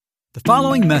The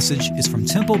following message is from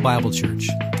Temple Bible Church.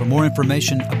 For more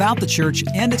information about the church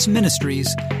and its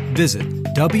ministries, visit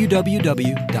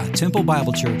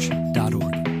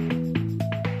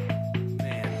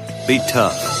www.templebiblechurch.org. Be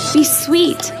tough. Be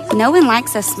sweet. No one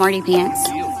likes us smarty pants.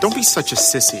 Don't be such a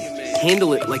sissy.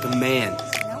 Handle it like a man.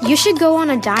 You should go on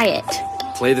a diet.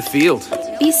 Play the field.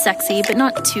 Be sexy, but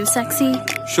not too sexy.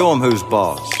 Show them who's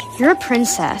boss. You're a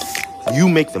princess. You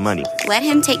make the money. Let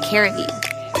him take care of you.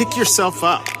 Pick yourself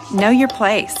up. Know your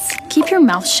place. Keep your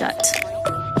mouth shut.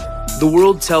 The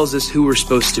world tells us who we're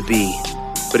supposed to be,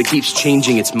 but it keeps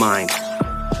changing its mind.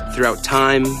 Throughout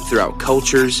time, throughout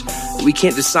cultures, we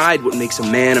can't decide what makes a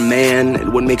man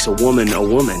and what makes a woman.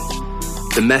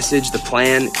 The message, the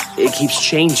plan, it keeps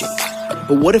changing.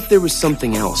 But what if there was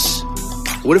something else?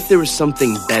 What if there was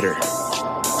something better?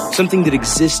 Something that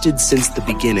existed since the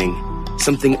beginning.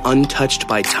 Something untouched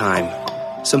by time.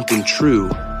 Something true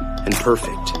and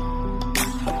perfect.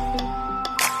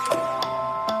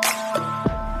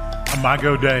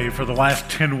 Imago Dei. For the last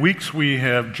 10 weeks, we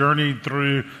have journeyed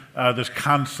through this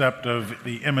concept of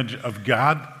the image of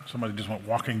God. Somebody just went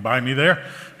walking by me there.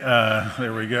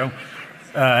 There we go.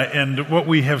 And what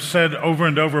we have said over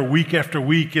and over, week after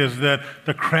week, is that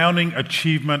the crowning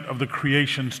achievement of the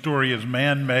creation story is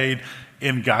man-made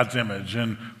in God's image.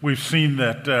 And we've seen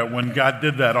that when God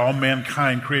did that, all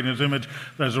mankind created in his image.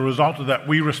 As a result of that,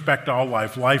 we respect all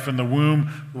life. Life in the womb,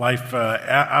 life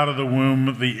out of the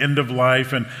womb, the end of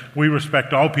life. And we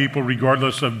respect all people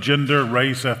regardless of gender,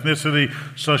 race, ethnicity,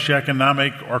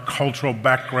 socioeconomic, or cultural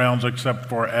backgrounds, except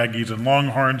for Aggies and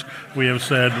Longhorns, we have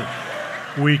said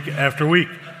week after week.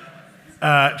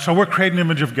 So we're creating an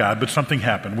image of God, but something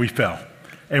happened. We fell.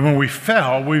 And when we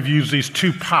fell, we've used these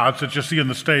two pots that you see on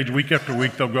the stage week after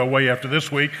week. They'll go away after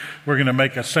this week. We're going to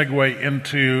make a segue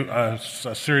into a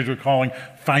series we're calling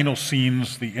Final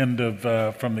Scenes,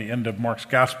 from the end of Mark's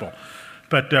Gospel.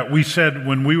 But we said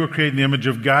when we were creating the image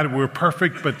of God, we were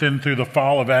perfect, but then through the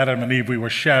fall of Adam and Eve, we were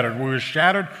shattered. We were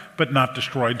shattered, but not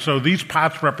destroyed. So these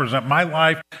pots represent my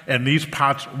life, and these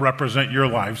pots represent your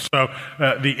life. So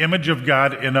the image of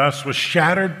God in us was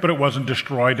shattered, but it wasn't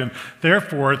destroyed. And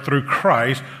therefore, through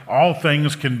Christ, all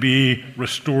things can be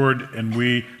restored, and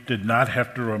we did not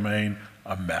have to remain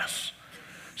a mess.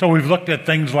 So we've looked at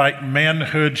things like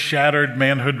manhood shattered,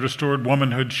 manhood restored,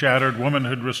 womanhood shattered,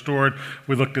 womanhood restored.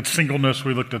 We looked at singleness.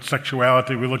 We looked at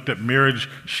sexuality. We looked at marriage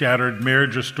shattered,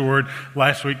 marriage restored.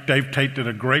 Last week, Dave Tate did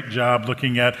a great job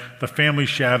looking at the family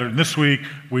shattered. And this week,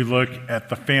 we look at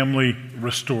the family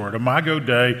restored. Imago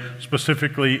Dei,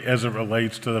 specifically as it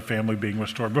relates to the family being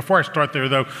restored. Before I start there,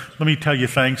 though, let me tell you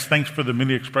thanks. Thanks for the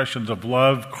many expressions of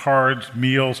love, cards,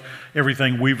 meals,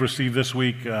 everything we've received this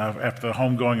week after the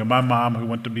homegoing of my mom, who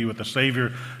went to be with the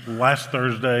Savior last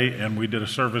Thursday, and we did a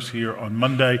service here on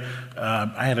Monday.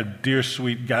 I had a dear,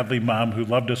 sweet, godly mom who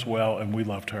loved us well, and we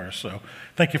loved her. So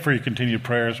thank you for your continued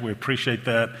prayers. We appreciate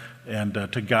that, and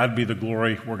to God be the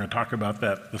glory. We're going to talk about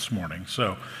that this morning.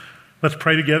 So let's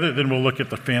pray together, then we'll look at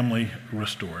the family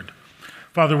restored.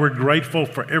 Father, we're grateful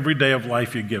for every day of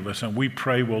life you give us, and we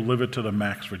pray we'll live it to the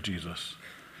max for Jesus.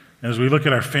 As we look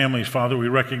at our families, Father, we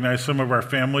recognize some of our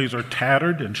families are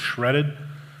tattered and shredded.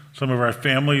 Some of our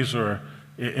families are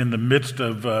in the midst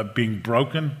of being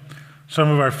broken. Some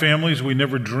of our families, we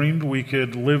never dreamed we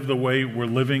could live the way we're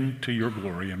living to your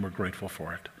glory, and we're grateful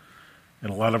for it. And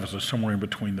a lot of us are somewhere in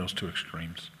between those two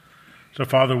extremes. So,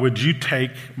 Father, would you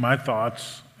take my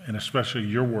thoughts, and especially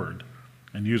your word,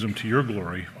 and use them to your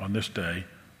glory on this day,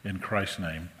 in Christ's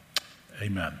name.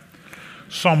 Amen.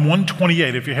 Psalm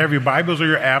 128, if you have your Bibles or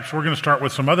your apps, we're going to start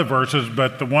with some other verses,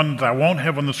 but the ones I won't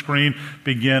have on the screen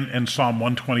begin in Psalm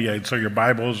 128. So your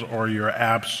Bibles or your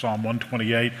apps, Psalm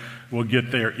 128, we'll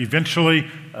get there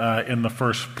eventually in the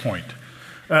first point.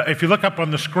 If you look up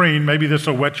on the screen, maybe this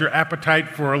will whet your appetite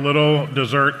for a little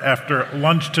dessert after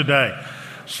lunch today.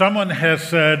 Someone has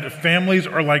said families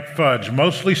are like fudge,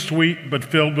 mostly sweet but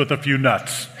filled with a few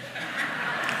nuts.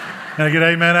 Can I get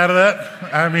amen out of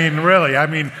that? I mean, really.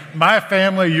 My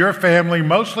family, your family,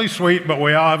 mostly sweet, but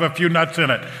we all have a few nuts in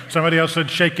it. Somebody else said,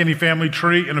 shake any family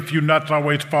tree, and a few nuts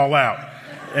always fall out.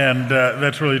 And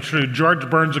that's really true. George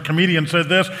Burns, a comedian, said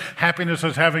this: happiness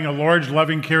is having a large,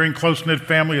 loving, caring, close-knit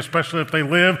family, especially if they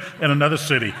live in another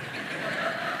city.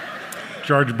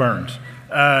 George Burns.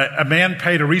 A man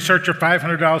paid a researcher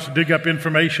 $500 to dig up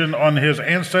information on his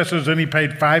ancestors, and he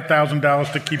paid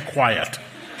 $5,000 to keep quiet.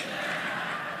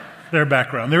 Their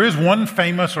background. There is one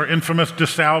famous or infamous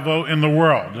DeSalvo in the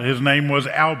world. His name was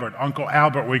Albert, Uncle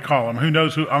Albert we call him. Who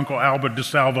knows who Uncle Albert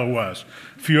DeSalvo was?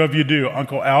 Few of you do.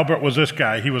 Uncle Albert was this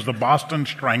guy. He was the Boston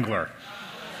Strangler.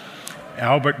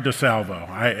 Albert DeSalvo.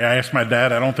 I asked my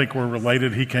dad, I don't think we're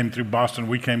related. He came through Boston,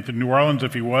 we came through New Orleans.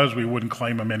 If he was, we wouldn't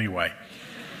claim him anyway.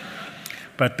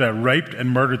 But raped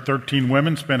and murdered 13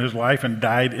 women, spent his life, and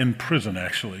died in prison,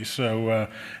 actually. So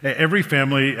every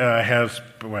family has,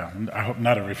 well, I hope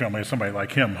not every family has somebody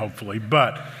like him, hopefully,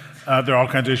 but there are all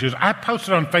kinds of issues. I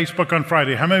posted on Facebook on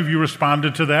Friday. How many of you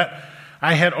responded to that?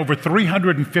 I had over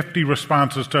 350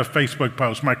 responses to a Facebook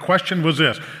post. My question was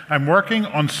this. I'm working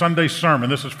on Sunday sermon.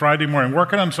 This is Friday morning.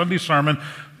 Working on Sunday sermon.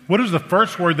 What is the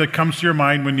first word that comes to your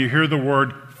mind when you hear the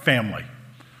word family?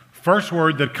 First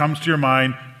word that comes to your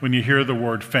mind when you hear the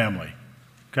word family.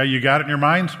 Okay, you got it in your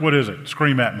minds? What is it?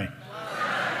 Scream at me.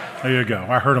 There you go.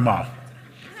 I heard them all.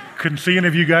 Couldn't see any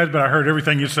of you guys, but I heard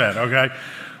everything you said, okay?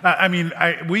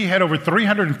 We had over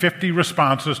 350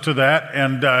 responses to that,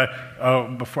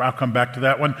 and before I'll come back to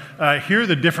that one, here are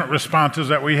the different responses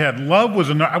that we had. Love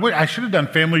was, I should have done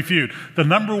Family Feud. The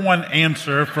number one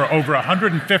answer for over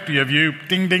 150 of you,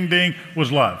 ding, ding, ding,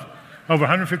 was love. Over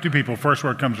 150 people, first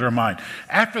word comes to their mind.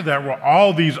 After that were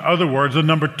all these other words. The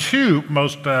number two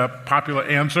most popular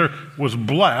answer was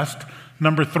blessed.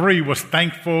 Number three was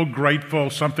thankful, grateful,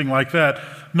 something like that.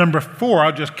 Number four,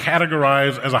 I'll just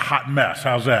categorize as a hot mess.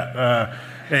 How's that?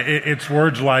 It's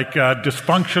words like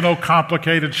dysfunctional,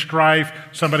 complicated, strife.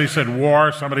 Somebody said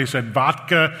war. Somebody said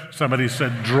vodka. Somebody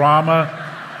said drama.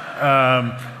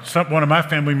 One of my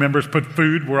family members put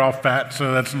food. We're all fat,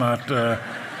 so that's not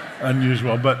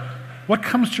unusual. But what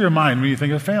comes to your mind when you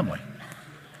think of family?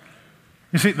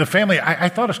 You see, the family, I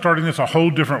thought of starting this a whole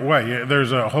different way.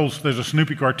 There's a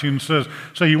Snoopy cartoon that says,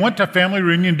 so you went to a family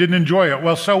reunion and didn't enjoy it.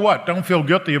 Well, so what? Don't feel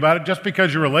guilty about it. Just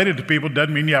because you're related to people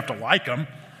doesn't mean you have to like them.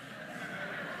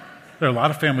 There are a lot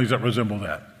of families that resemble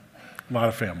that. A lot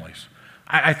of families.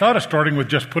 I thought of starting with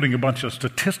just putting a bunch of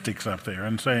statistics up there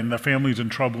and saying the family's in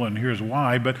trouble and here's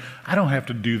why, but I don't have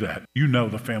to do that. You know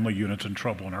the family unit's in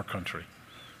trouble in our country.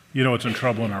 You know it's in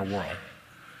trouble in our world.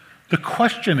 The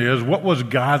question is, what was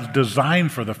God's design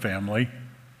for the family,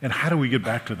 and how do we get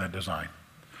back to that design?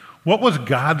 What was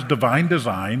God's divine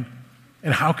design,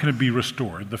 and how can it be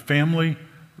restored? The family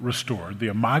restored, the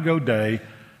Imago Dei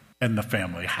and the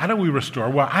family. How do we restore?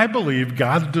 Well, I believe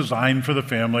God's design for the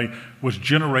family was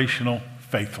generational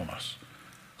faithfulness.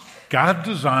 God's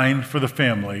design for the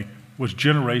family was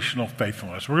generational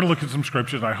faithfulness. We're going to look at some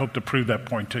scriptures, and I hope to prove that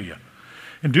point to you.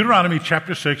 In Deuteronomy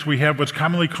chapter 6, we have what's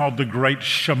commonly called the Great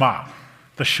Shema.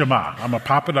 The Shema. I'm going to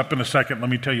pop it up in a second.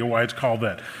 Let me tell you why it's called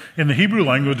that. In the Hebrew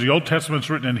language, the Old Testament's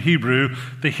written in Hebrew.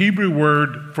 The Hebrew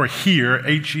word for hear,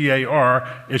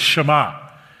 H-E-A-R, is Shema.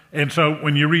 And so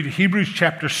when you read Hebrews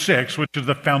chapter 6, which is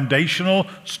the foundational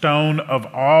stone of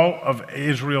all of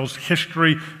Israel's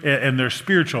history and their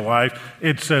spiritual life,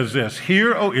 it says this,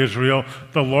 Hear, O Israel,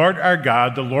 the Lord our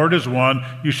God, the Lord is one.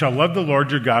 You shall love the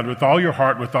Lord your God with all your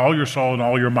heart, with all your soul, and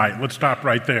all your might. Let's stop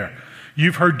right there.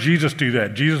 You've heard Jesus do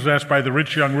that. Jesus was asked by the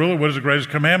rich young ruler, what is the greatest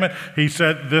commandment? He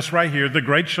said this right here, the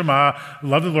great Shema,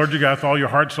 love the Lord your God with all your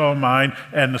heart, soul, and mind.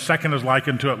 And the second is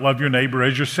likened to it, love your neighbor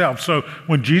as yourself. So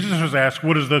when Jesus was asked,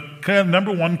 what is the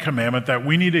number one commandment that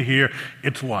we need to hear?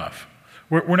 It's love.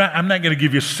 I'm not going to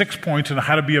give you 6 points on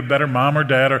how to be a better mom or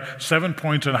dad or 7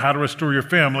 points on how to restore your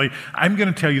family. I'm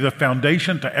going to tell you the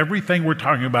foundation to everything we're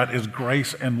talking about is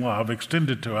grace and love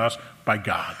extended to us by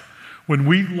God. When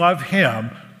we love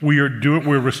Him,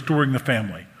 we're restoring the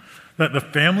family. That the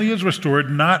family is restored,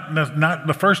 not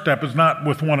the first step is not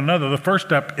with one another. The first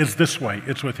step is this way.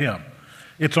 It's with Him.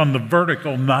 It's on the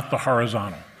vertical, not the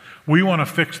horizontal. We want to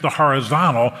fix the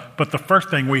horizontal, but the first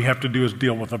thing we have to do is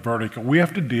deal with the vertical. We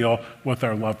have to deal with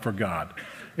our love for God.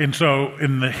 And so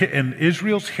in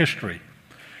Israel's history,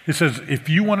 it says, if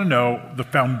you want to know the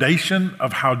foundation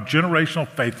of how generational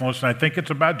faithfulness, and I think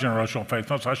it's about generational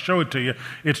faithfulness, I'll show it to you.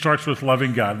 It starts with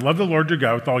loving God. Love the Lord your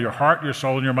God with all your heart, your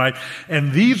soul, and your might.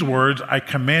 And these words I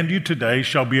command you today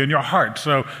shall be in your heart.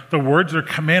 So the words are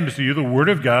commanded to you, the word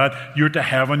of God, you're to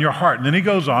have on your heart. And then he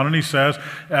goes on and he says,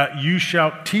 you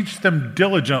shall teach them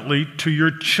diligently to your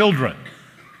children.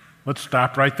 Let's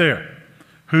stop right there.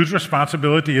 Whose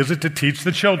responsibility is it to teach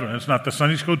the children? It's not the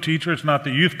Sunday school teacher. It's not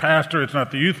the youth pastor. It's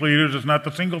not the youth leaders. It's not the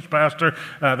singles pastor,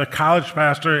 the college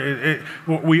pastor.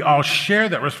 We all share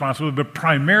that responsibility, but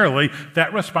primarily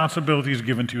that responsibility is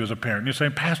given to you as a parent. You're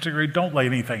saying, Pastor Gray, don't lay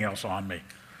anything else on me.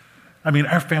 I mean,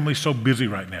 our family's so busy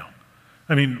right now.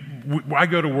 I mean, I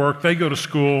go to work, they go to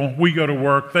school, we go to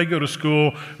work, they go to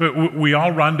school, we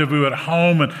all rendezvous at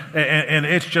home, and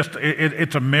it's just,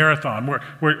 it's a marathon.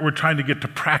 We're trying to get to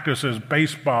practices,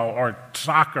 baseball or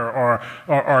soccer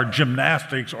or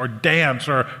gymnastics or dance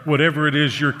or whatever it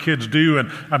is your kids do, and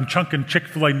I'm chunking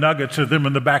Chick-fil-A nuggets to them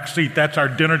in the back seat. That's our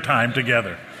dinner time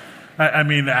together. I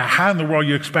mean, how in the world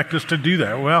you expect us to do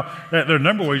that? Well, there are a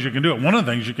number of ways you can do it. One of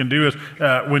the things you can do is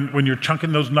when you're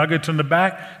chunking those nuggets in the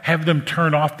back, have them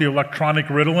turn off the electronic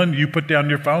Ritalin. You put down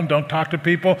your phone, don't talk to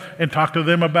people, and talk to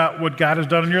them about what God has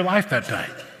done in your life that day.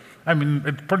 I mean,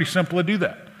 it's pretty simple to do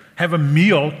that. Have a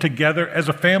meal together as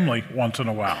a family once in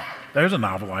a while. There's a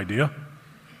novel idea.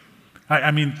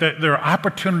 I mean, there are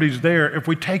opportunities there if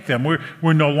we take them.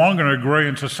 We're no longer in an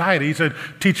agrarian society. He said,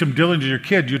 teach them diligently to your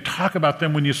kids. You talk about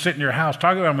them when you sit in your house.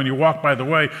 Talk about them when you walk by the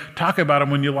way. Talk about them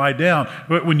when you lie down.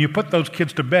 But when you put those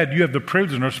kids to bed, you have the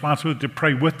privilege and responsibility to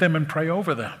pray with them and pray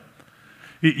over them.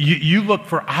 You look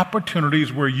for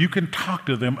opportunities where you can talk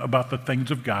to them about the things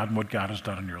of God and what God has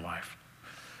done in your life.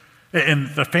 And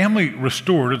the family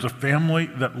restored is a family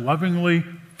that lovingly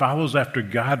follows after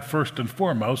God first and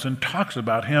foremost and talks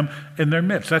about him in their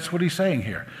midst. That's what he's saying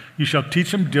here. You shall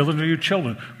teach them diligently to your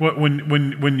children.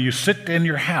 When you sit in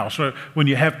your house, or when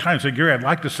you have time, say, Gary, I'd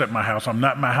like to sit in my house. I'm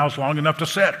not in my house long enough to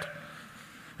sit.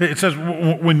 It says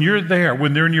when you're there,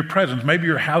 when they're in your presence, maybe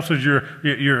your house is your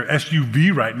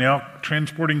SUV right now,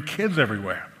 transporting kids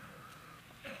everywhere.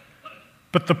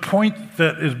 But the point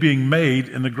that is being made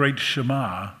in the great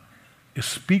Shema is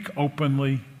speak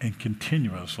openly and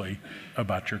continuously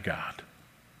about your God.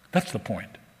 That's the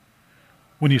point.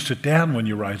 When you sit down, when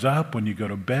you rise up, when you go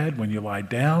to bed, when you lie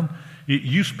down,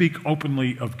 you speak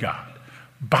openly of God.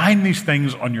 Bind these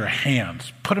things on your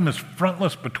hands. Put them as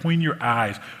frontlets between your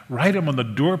eyes. Write them on the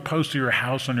doorposts of your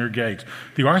house and your gates.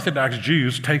 The Orthodox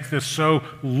Jews take this so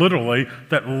literally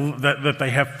that they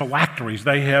have phylacteries.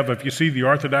 They have, if you see the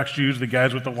Orthodox Jews, the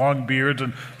guys with the long beards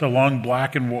and the long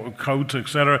black and coats,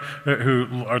 etc.,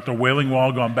 who are at the Wailing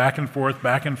Wall going back and forth,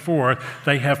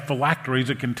 they have phylacteries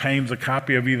that contains a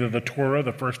copy of either the Torah,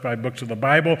 the first 5 books of the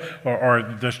Bible,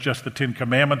 or just the 10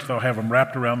 Commandments. They'll have them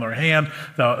wrapped around their hand.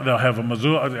 They'll have a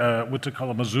mezuzah. What's it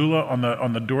called, a mezuzah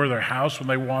on the door of their house when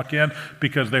they walk in,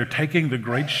 because they're taking the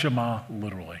great Shema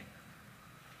literally.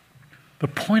 The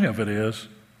point of it is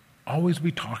always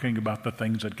be talking about the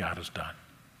things that God has done.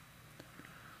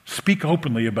 Speak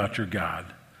openly about your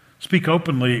God. Speak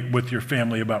openly with your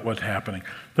family about what's happening.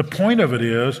 The point of it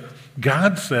is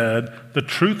God said the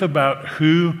truth about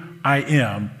who I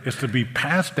am is to be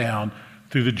passed down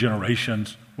through the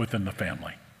generations within the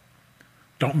family.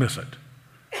 Don't miss it.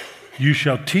 You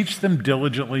shall teach them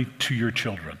diligently to your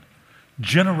children.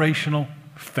 Generational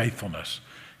faithfulness.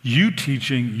 You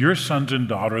teaching your sons and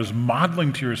daughters,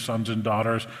 modeling to your sons and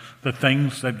daughters the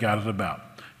things that God is about.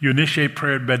 You initiate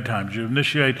prayer at bedtimes. You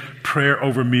initiate prayer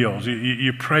over meals.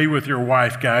 You pray with your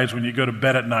wife, guys, when you go to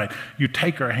bed at night. You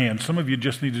take her hand. Some of you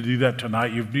just need to do that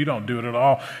tonight. You don't do it at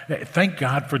all. Thank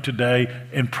God for today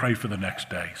and pray for the next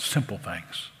day. Simple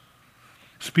things.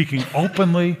 Speaking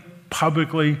openly,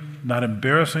 publicly, not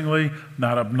embarrassingly,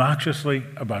 not obnoxiously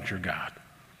about your God.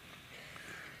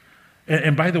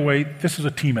 And by the way, this is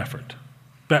a team effort.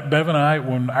 Bev and I,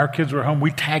 when our kids were home,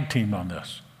 we tag teamed on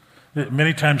this.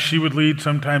 Many times she would lead,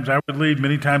 sometimes I would lead,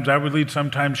 many times I would lead,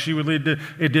 sometimes she would lead. It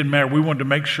didn't matter. We wanted to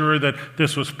make sure that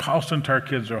this was pulsed into our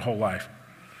kids their whole life.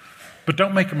 But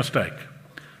don't make a mistake.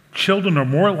 Children are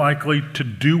more likely to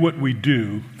do what we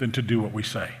do than to do what we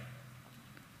say.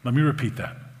 Let me repeat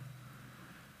that.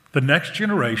 The next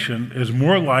generation is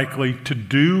more likely to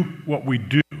do what we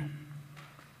do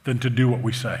than to do what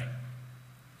we say.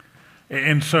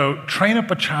 And so train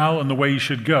up a child in the way he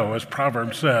should go, as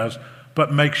Proverbs says,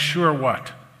 but make sure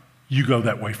what? You go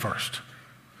that way first.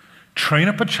 Train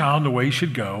up a child in the way he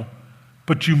should go,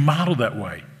 but you model that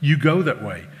way. You go that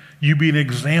way. You be an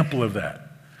example of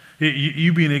that.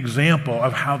 You be an example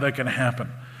of how that can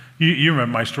happen. You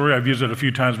remember my story. I've used it a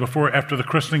few times before. After the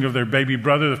christening of their baby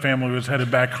brother, the family was headed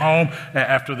back home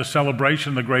after the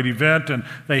celebration, the great event, and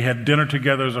they had dinner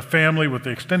together as a family with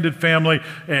the extended family.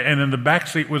 And in the back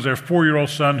seat was their 4-year-old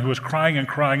son, who was crying and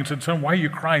said, "Son, why are you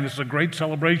crying? This is a great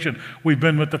celebration. We've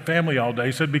been with the family all day."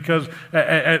 He said, "Because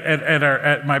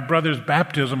at my brother's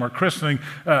baptism or christening,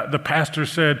 the pastor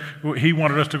said he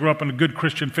wanted us to grow up in a good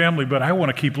Christian family, but I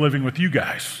want to keep living with you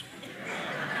guys."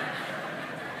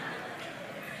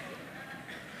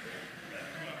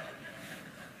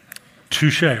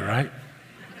 Touche, right?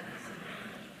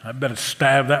 I bet it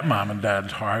stabbed that mom and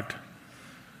dad's heart.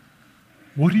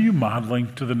 What are you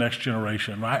modeling to the next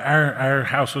generation? Our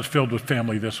house was filled with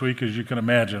family this week, as you can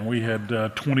imagine. We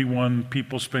had 21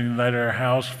 people spending the night at our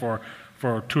house for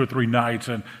 2 or 3 nights,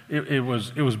 and it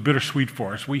was bittersweet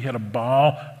for us. We had a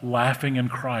ball laughing and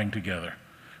crying together.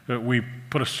 We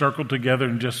put a circle together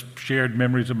and just shared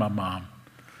memories of my mom.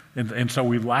 And so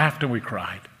we laughed and we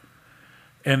cried.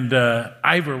 And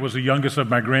Ivor was the youngest of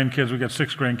my grandkids. We got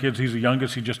 6 grandkids. He's the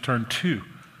youngest. He just turned 2.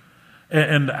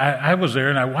 And I was there,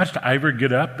 and I watched Ivor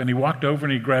get up, and he walked over,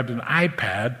 and he grabbed an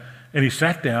iPad, and he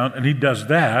sat down, and he does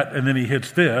that, and then he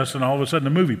hits this, and all of a sudden the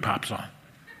movie pops on.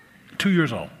 2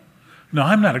 years old. Now,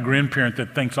 I'm not a grandparent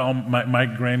that thinks all my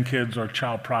grandkids are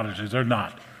child prodigies. They're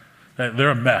not. They're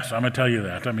a mess. I'm going to tell you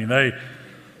that. I mean,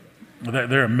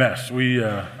 they're a mess.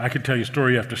 I could tell you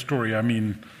story after story. I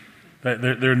mean,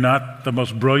 they're not the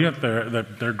most brilliant.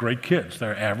 They're great kids.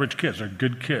 They're average kids. They're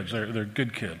good kids. They're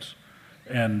good kids.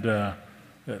 And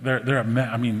they're a mess.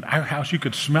 I mean, our house, you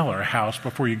could smell our house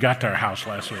before you got to our house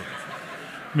last week.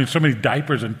 I mean, so many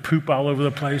diapers and poop all over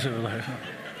the place.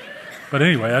 But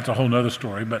anyway, that's a whole nother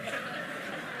story. But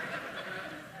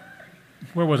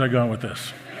where was I going with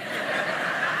this?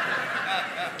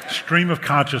 Stream of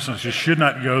consciousness. You should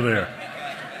not go there.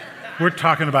 We're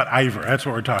talking about Ivor. That's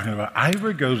what we're talking about.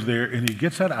 Ivor goes there, and he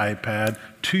gets that iPad,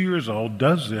 2 years old,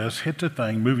 does this, hits a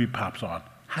thing, movie pops on.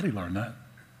 How did he learn that?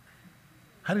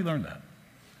 How did he learn that?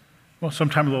 Well,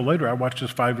 sometime a little later, I watched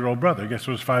his 5-year-old brother. Guess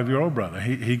it was his 5-year-old brother.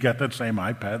 He got that same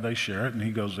iPad. They share it, and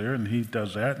he goes there, and he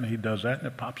does that, and he does that, and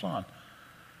it pops on.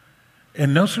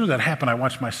 And no sooner that happened, I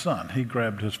watched my son. He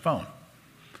grabbed his phone.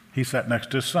 He sat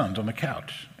next to his sons on the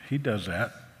couch. He does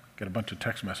that. Got a bunch of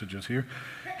text messages here.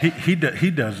 He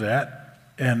does that,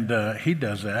 and he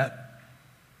does that,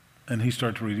 and he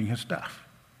starts reading his stuff.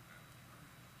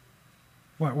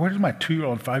 Where does my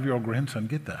 2-year-old and 5-year-old grandson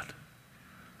get that?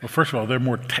 Well, first of all, they're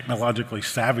more technologically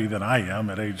savvy than I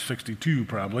am at age 62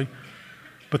 probably,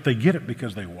 but they get it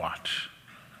because they watch.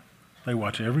 They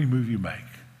watch every move you make.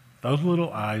 Those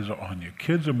little eyes are on you.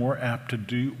 Kids are more apt to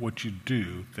do what you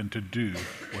do than to do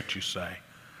what you say.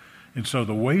 And so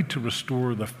the way to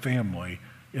restore the family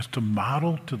is to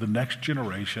model to the next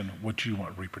generation what you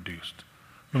want reproduced.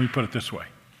 Let me put it this way.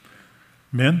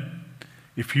 Men,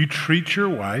 if you treat your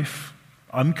wife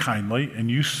unkindly and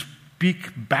you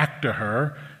speak back to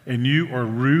her and you are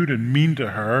rude and mean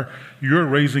to her, you're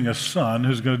raising a son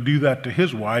who's going to do that to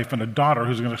his wife and a daughter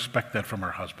who's going to expect that from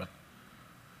her husband.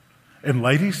 And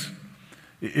ladies,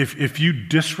 if you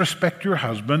disrespect your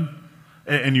husband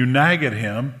and you nag at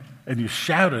him and you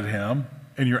shout at him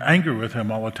and you're angry with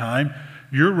him all the time,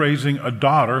 you're raising a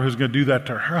daughter who's going to do that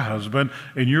to her husband,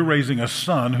 and you're raising a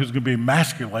son who's going to be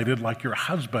emasculated like your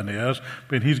husband is,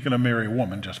 but he's going to marry a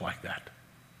woman just like that.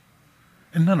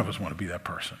 And none of us want to be that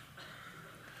person.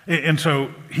 And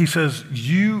so he says,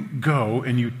 you go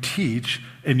and you teach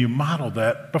and you model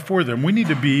that before them. We need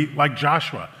to be like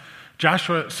Joshua.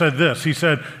 Joshua said this. He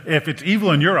said, if it's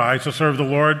evil in your eyes to serve the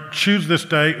Lord, choose this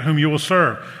day whom you will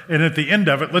serve. And at the end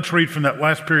of it, let's read from that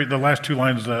last period, the last two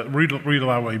lines, read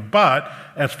aloud. But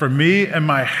as for me and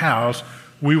my house,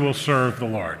 we will serve the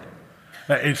Lord.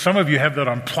 Some of you have that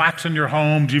on plaques in your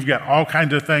homes. You've got all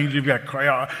kinds of things. You've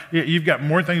got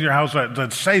more things in your house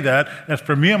that say that. As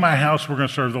for me and my house, we're going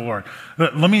to serve the Lord.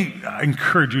 Let me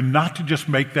encourage you not to just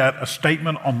make that a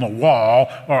statement on the wall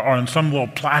or on some little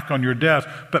plaque on your desk,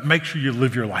 but make sure you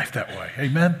live your life that way.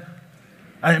 Amen?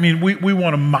 I mean, we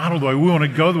want to model the way. We want to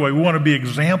go the way. We want to be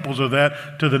examples of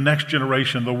that to the next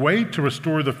generation. The way to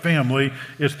restore the family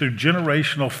is through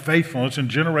generational faithfulness, and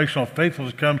generational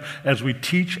faithfulness comes as we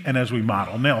teach and as we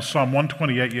model. Now, Psalm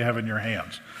 128 you have in your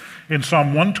hands. In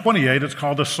Psalm 128, it's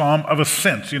called a Psalm of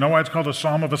Ascent. You know why it's called a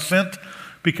Psalm of Ascent?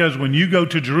 Because when you go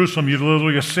to Jerusalem, you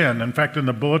literally ascend. In fact, in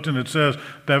the bulletin it says,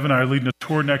 Bev and I are leading a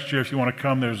tour next year. If you want to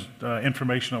come, there's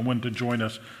information on when to join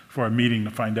us for a meeting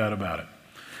to find out about it.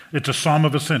 It's a Psalm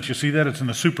of Ascent. You see that? It's in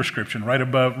the superscription, right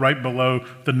below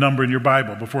the number in your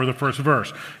Bible, before the first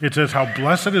verse. It says, how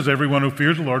blessed is everyone who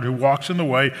fears the Lord, who walks in the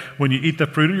way. When you eat the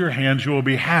fruit of your hands, you will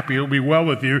be happy. It will be well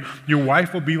with you. Your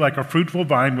wife will be like a fruitful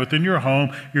vine within your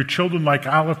home. Your children like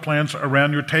olive plants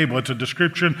around your table. It's a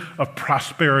description of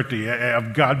prosperity,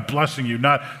 of God blessing you,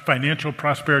 not financial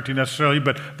prosperity necessarily,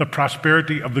 but the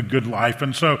prosperity of the good life.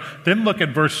 And so then look at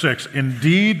verse 6.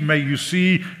 Indeed, may you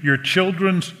see your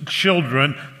children's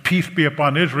children. Peace be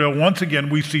upon Israel. Once again,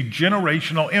 we see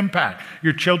generational impact.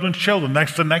 Your children's children,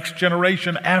 that's the next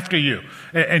generation after you,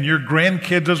 and your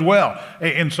grandkids as well.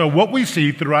 And so what we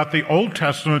see throughout the Old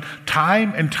Testament,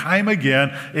 time and time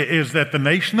again, is that the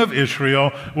nation of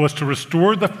Israel was to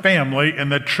restore the family,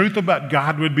 and the truth about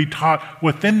God would be taught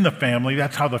within the family.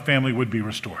 That's how the family would be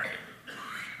restored.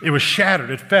 It was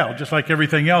shattered. It fell, just like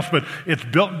everything else, but it's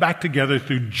built back together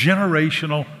through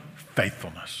generational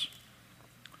faithfulness.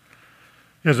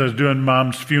 As I was doing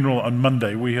Mom's funeral on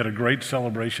Monday, we had a great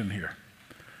celebration here.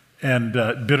 And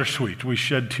bittersweet. We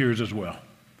shed tears as well.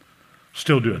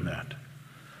 Still doing that.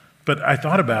 But I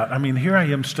thought about, here I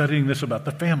am studying this about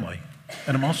the family.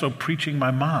 And I'm also preaching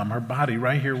my mom, her body,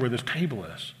 right here where this table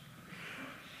is.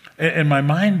 And my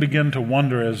mind began to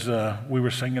wonder as we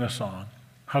were singing a song.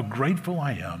 how grateful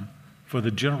I am for the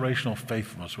generational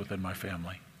faithfulness within my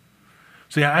family.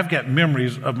 See, I've got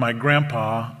memories of my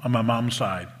grandpa on my mom's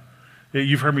side.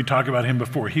 You've heard me talk about him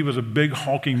before. He was a big,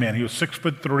 hulking man. He was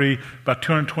 6'3", about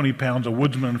 220 pounds, a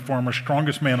woodsman and farmer,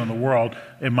 strongest man in the world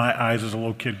in my eyes as a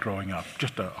little kid growing up.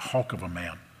 Just a hulk of a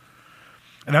man.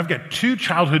 And I've got two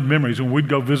childhood memories when we'd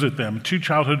go visit them, two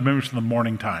childhood memories from the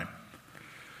morning time.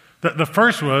 The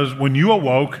first was when you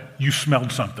awoke, you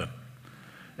smelled something.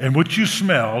 And what you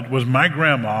smelled was my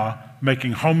grandma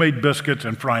making homemade biscuits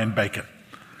and frying bacon.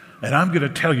 And I'm going to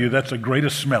tell you, that's the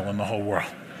greatest smell in the whole world.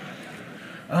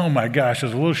 Oh my gosh,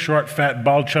 as a little short, fat,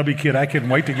 bald, chubby kid, I couldn't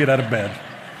wait to get out of bed.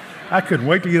 I couldn't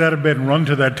wait to get out of bed and run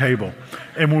to that table.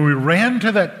 And when we ran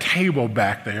to that table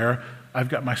back there, I've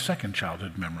got my second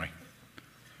childhood memory,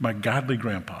 my godly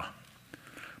grandpa.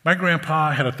 My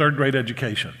grandpa had a third-grade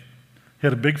education. He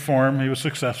had a big farm. He was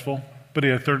successful, but he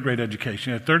had a third-grade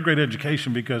education. He had a third-grade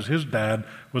education because his dad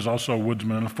was also a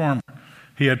woodsman and a farmer.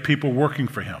 He had people working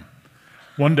for him.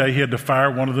 One day he had to fire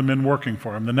one of the men working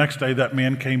for him. The next day that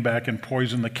man came back and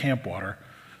poisoned the camp water.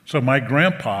 So my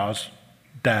grandpa's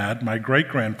dad, my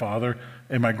great-grandfather,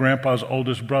 and my grandpa's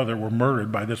oldest brother were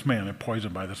murdered by this man and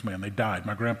poisoned by this man. They died.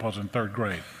 My grandpa's in third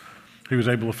grade. He was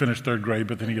able to finish third grade,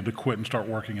 but then he had to quit and start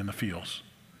working in the fields.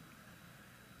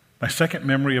 My second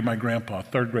memory of my grandpa,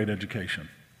 third grade education.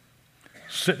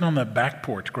 Sitting on that back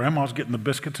porch, Grandma's getting the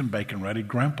biscuits and bacon ready.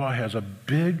 Grandpa has a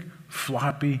big,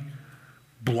 floppy,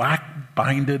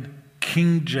 black-binded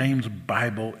King James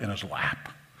Bible in his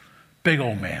lap. Big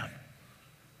old man.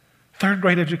 Third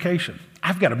grade education.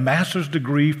 I've got a master's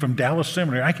degree from Dallas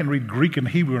Seminary. I can read Greek and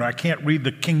Hebrew, and I can't read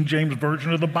the King James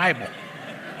Version of the Bible.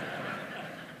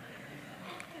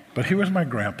 But here was my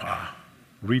grandpa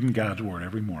reading God's Word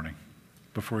every morning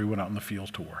before he went out in the fields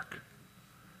to work.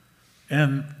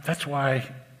 And that's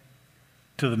why,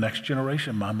 to the next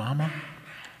generation, my mama,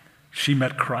 she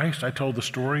met Christ. I told the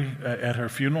story at her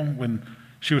funeral. When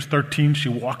she was 13, she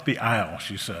walked the aisle,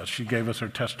 she says. She gave us her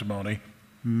testimony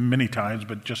many times,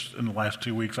 but just in the last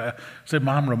 2 weeks, I said,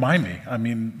 Mom, remind me. I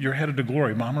mean, you're headed to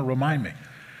glory. Mama, remind me.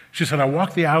 She said, I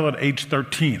walked the aisle at age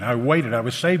 13. I waited. I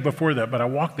was saved before that, but I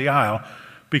walked the aisle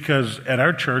because at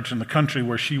our church in the country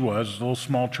where she was, a little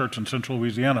small church in central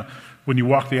Louisiana, when you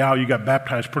walk the aisle, you got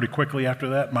baptized pretty quickly after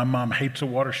that. My mom hates the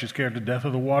water. She's scared to death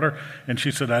of the water. And she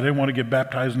said, I didn't want to get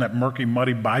baptized in that murky,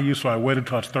 muddy bayou, so I waited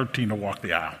till I was 13 to walk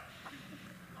the aisle.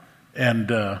 And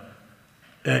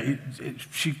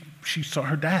she saw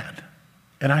her dad.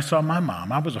 And I saw my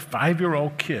mom. I was a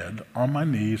 5-year-old kid on my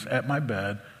knees at my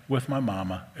bed with my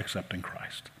mama accepting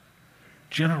Christ.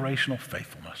 Generational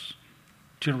faithfulness.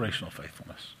 Generational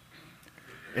faithfulness.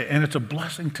 And it's a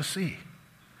blessing to see.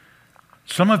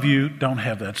 Some of you don't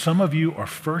have that. Some of you are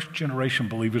first-generation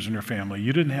believers in your family.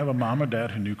 You didn't have a mom or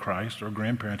dad who knew Christ or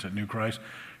grandparents that knew Christ.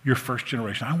 You're first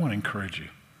generation. I want to encourage you.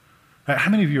 How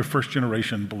many of you are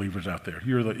first-generation believers out there?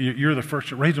 You're the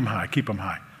first. Raise them high. Keep them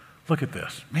high. Look at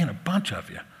this. Man, a bunch of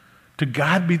you. To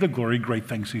God be the glory, great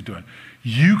things he's doing.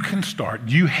 You can start,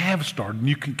 you have started, and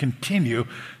you can continue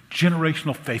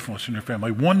generational faithfulness in your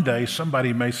family. One day,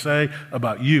 somebody may say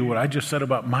about you what I just said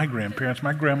about my grandparents.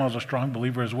 My grandma's a strong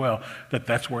believer as well,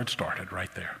 that's where it started,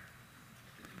 right there.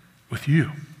 With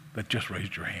you that just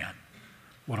raised your hand.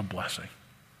 What a blessing.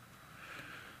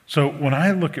 So when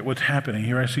I look at what's happening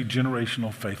here, I see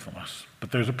generational faithfulness.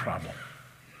 But there's a problem.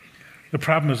 The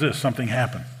problem is this, something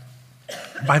happened.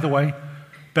 By the way,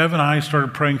 Bev and I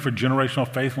started praying for generational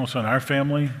faithfulness in our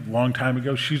family a long time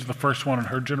ago. She's the first one in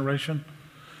her generation.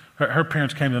 Her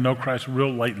parents came to know Christ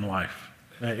real late in life,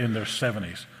 in their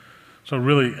 70s. So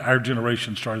really, our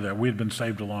generation started that. We had been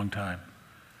saved a long time.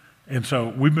 And so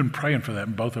we've been praying for that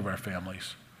in both of our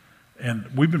families. And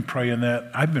we've been praying that.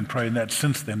 I've been praying that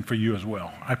since then for you as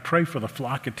well. I pray for the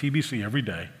flock at TBC every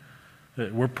day.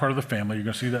 We're part of the family. You're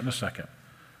going to see that in a second.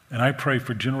 And I pray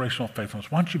for generational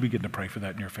faithfulness. Why don't you begin to pray for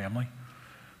that in your family?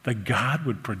 That God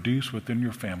would produce within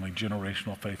your family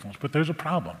generational faithfulness. But there's a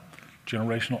problem,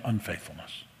 generational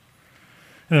unfaithfulness.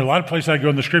 And there are a lot of places I go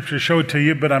in the scripture to show it to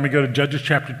you, but I'm going to go to Judges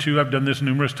chapter 2. I've done this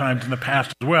numerous times in the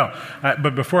past as well.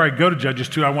 But before I go to Judges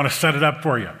 2, I want to set it up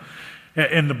for you.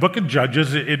 In the book of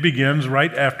Judges, it begins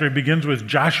with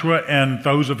Joshua and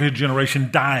those of his generation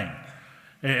dying.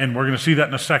 And we're going to see that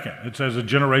in a second. It says a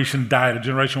generation died, a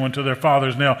generation went to their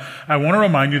fathers. Now, I want to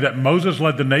remind you that Moses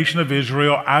led the nation of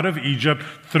Israel out of Egypt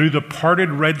through the parted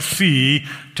Red Sea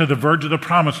to the verge of the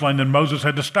promised land, and Moses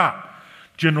had to stop.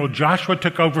 General Joshua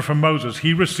took over from Moses.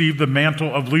 He received the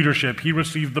mantle of leadership. He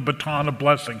received the baton of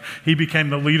blessing. He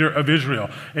became the leader of Israel.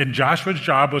 And Joshua's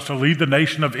job was to lead the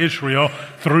nation of Israel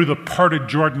through the parted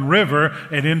Jordan River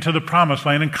and into the promised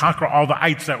land and conquer all the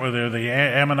ites that were there, the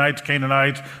Ammonites,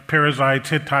 Canaanites, Perizzites,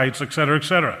 Hittites, etc.,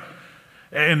 etc.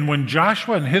 And when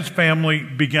Joshua and his family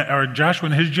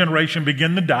Joshua and his generation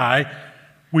began to die,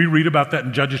 we read about that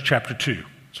in Judges chapter 2.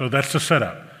 So that's the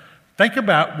setup. Think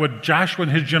about what Joshua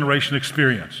and his generation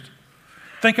experienced.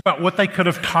 Think about what they could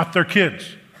have taught their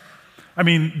kids. I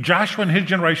mean, Joshua and his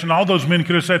generation, all those men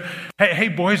could have said, hey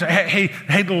boys, hey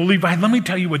little Levi, let me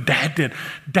tell you what Dad did.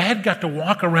 Dad got to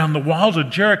walk around the walls of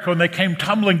Jericho, and they came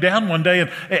tumbling down one day,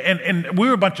 and we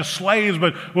were a bunch of slaves,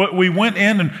 but we went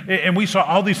in and we saw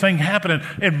all these things happening.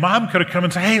 And Mom could have come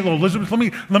and said, hey, little Elizabeth,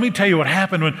 let me tell you what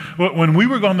happened. When we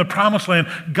were going to the promised land,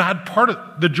 God parted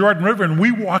the Jordan River, and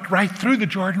we walked right through the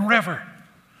Jordan River.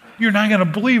 You're not going to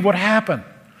believe what happened.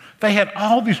 They had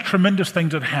all these tremendous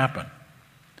things that happened.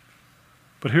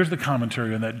 But here's the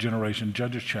commentary on that generation,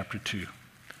 Judges chapter 2.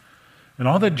 And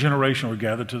all that generation were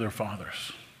gathered to their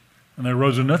fathers. And there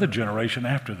arose another generation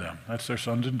after them. That's their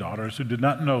sons and daughters who did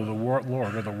not know the Lord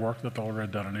or the work that the Lord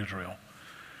had done in Israel.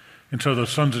 And so the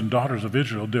sons and daughters of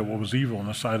Israel did what was evil in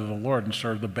the sight of the Lord and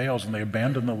served the Baals, and they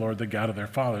abandoned the Lord, the God of their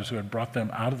fathers, who had brought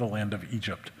them out of the land of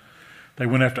Egypt. They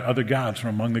went after other gods from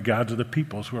among the gods of the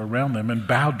peoples who were around them and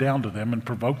bowed down to them and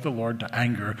provoked the Lord to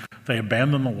anger. They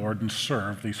abandoned the Lord and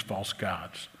served these false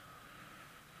gods.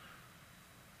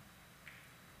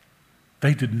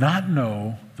 They did not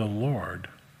know the Lord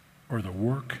or the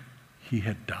work he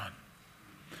had done.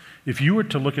 If you were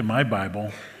to look at my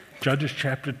Bible, Judges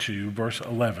chapter 2, verse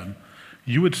 11,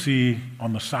 you would see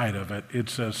on the side of it, it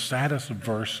says, saddest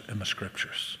verse in the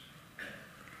scriptures.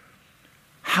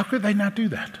 How could they not do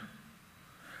that?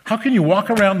 How can you walk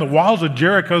around the walls of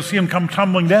Jericho, see them come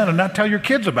tumbling down, and not tell your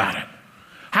kids about it?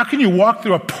 How can you walk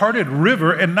through a parted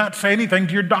river and not say anything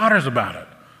to your daughters about it?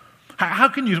 How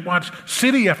can you watch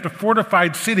city after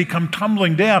fortified city come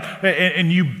tumbling down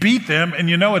and you beat them and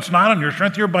you know it's not on your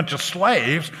strength, you're a bunch of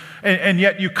slaves, and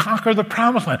yet you conquer the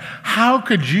promised land? How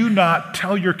could you not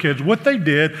tell your kids what they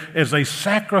did as they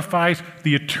sacrificed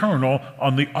the eternal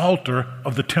on the altar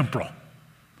of the temporal?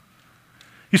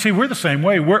 You see, we're the same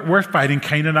way. We're fighting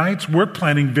Canaanites. We're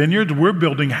planting vineyards. We're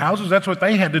building houses. That's what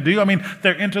they had to do. I mean,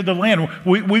 they're into the land.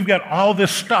 We've got all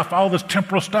this stuff, all this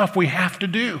temporal stuff we have to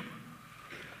do.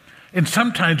 And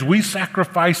sometimes we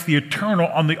sacrifice the eternal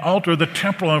on the altar of the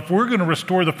temporal. And if we're going to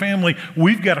restore the family,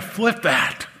 we've got to flip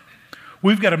that.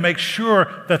 We've got to make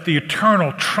sure that the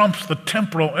eternal trumps the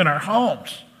temporal in our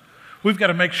homes. We've got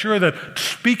to make sure that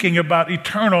speaking about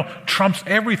eternal trumps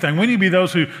everything. We need to be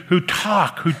those who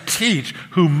talk, who teach,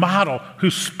 who model, who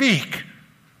speak.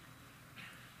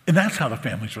 And that's how the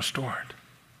family's restored.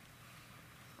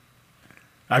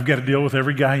 I've got to deal with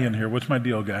every guy in here. What's my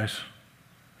deal, guys?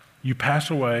 You pass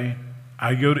away.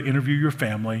 I go to interview your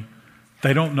family.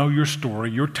 They don't know your story,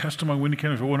 your testimony when you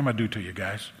came. What am I do to you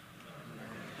guys?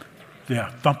 Yeah,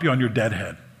 thump you on your dead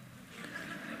head.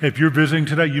 If you're visiting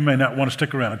today, you may not want to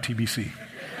stick around at TBC.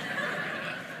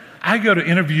 I go to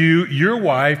interview your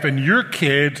wife and your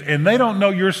kids, and they don't know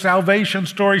your salvation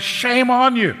story. Shame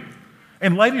on you.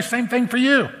 And ladies, same thing for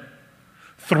you.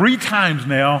 3 times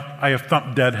now, I have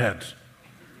thumped dead heads.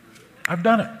 I've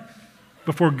done it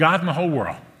before God and the whole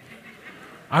world.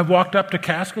 I've walked up to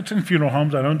caskets and funeral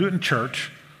homes. I don't do it in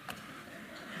church.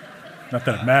 Not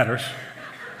that it matters.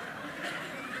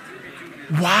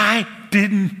 Why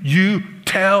didn't you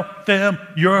tell them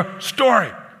your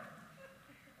story?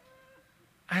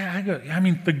 I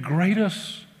mean, the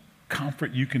greatest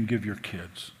comfort you can give your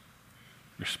kids,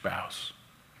 your spouse,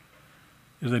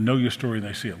 is they know your story and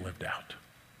they see it lived out.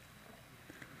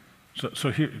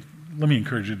 So here, let me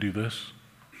encourage you to do this.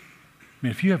 I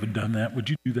mean, if you haven't done that, would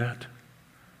you do that?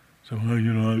 So, well,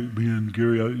 you know, me and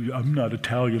Gary, I'm not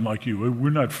Italian like you. We're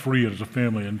not free as a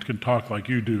family and can talk like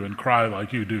you do and cry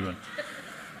like you do. And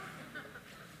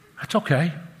that's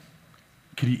okay.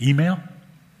 Can you email?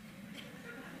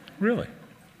 Really?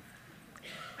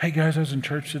 Hey guys, I was in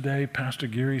church today. Pastor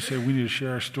Gary said we need to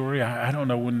share our story. I don't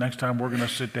know when next time we're going to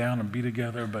sit down and be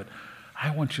together, but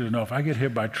I want you to know if I get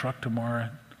hit by a truck tomorrow,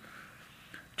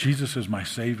 Jesus is my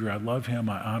Savior. I love him.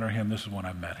 I honor him. This is when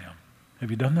I met him. Have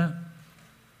you done that?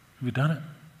 Have you done it?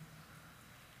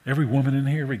 Every woman in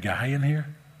here, every guy in here,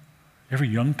 every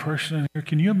young person in here.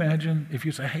 Can you imagine if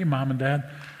you say, hey, Mom and Dad,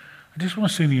 I just want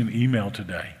to send you an email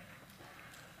today.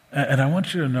 And I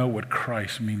want you to know what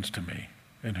Christ means to me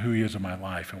and who he is in my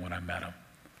life and when I met him.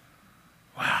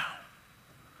 Wow.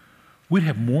 We'd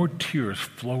have more tears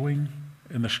flowing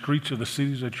in the streets of the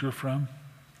cities that you're from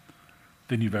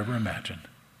than you've ever imagined.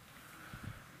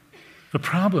 The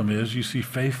problem is you see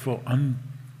generational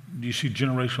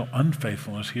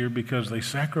unfaithfulness here because they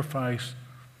sacrifice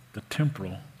the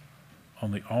temporal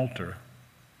on the altar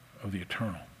of the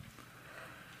eternal.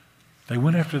 They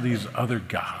went after these other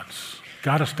gods.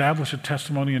 God established a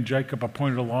testimony in Jacob,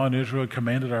 appointed a law in Israel,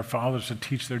 commanded our fathers to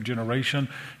teach their generation.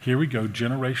 Here we go,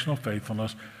 generational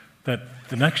faithfulness, that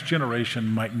the next generation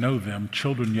might know them,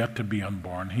 children yet to be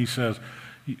unborn. He says,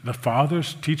 the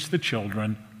fathers teach the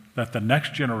children that the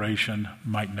next generation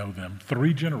might know them.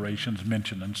 3 generations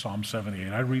mentioned in Psalm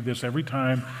 78. I read this every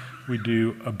time we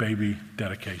do a baby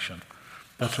dedication.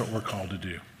 That's what we're called to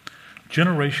do.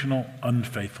 Generational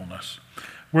unfaithfulness.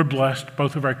 We're blessed.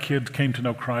 Both of our kids came to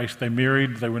know Christ. They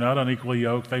married. They were not unequally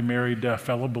yoked. They married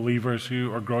fellow believers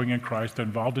who are growing in Christ. They're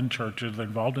involved in churches. They're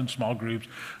involved in small groups.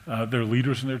 They're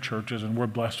leaders in their churches, and we're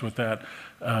blessed with that.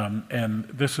 And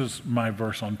this is my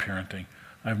verse on parenting.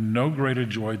 I have no greater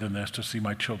joy than this, to see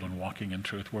my children walking in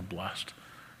truth. We're blessed.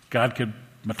 God could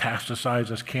metastasize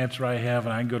this cancer I have,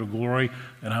 and I can go to glory,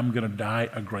 and I'm going to die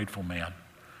a grateful man.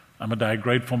 I'm going to die a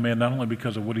grateful man not only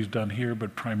because of what he's done here,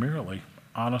 but primarily,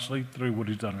 honestly, through what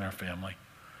he's done in our family.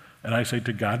 And I say,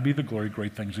 to God be the glory,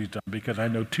 great things he's done, because I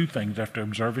know 2 things after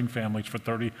observing families for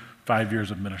 35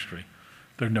 years of ministry.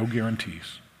 There are no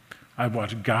guarantees. I've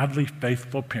watched godly,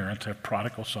 faithful parents have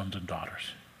prodigal sons and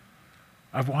daughters.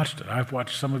 I've watched it. I've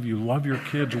watched some of you love your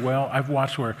kids well. I've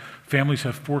watched where families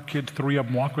have 4 kids, 3 of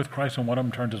them walk with Christ, and one of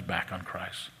them turns his back on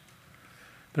Christ.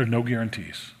 There are no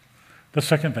guarantees. The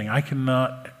second thing, I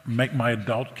cannot make my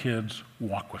adult kids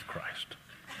walk with Christ.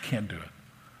 Can't do it.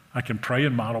 I can pray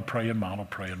and model, pray and model,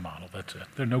 pray and model. That's it.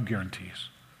 There are no guarantees.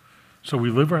 So we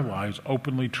live our lives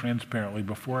openly, transparently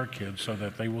before our kids so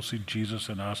that they will see Jesus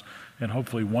in us, and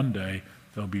hopefully one day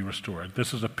they'll be restored.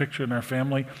 This is a picture in our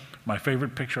family, my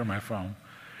favorite picture on my phone.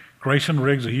 Grayson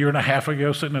Riggs, 1.5 years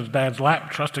ago, sitting in his dad's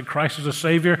lap, trusted Christ as a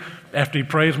Savior. After he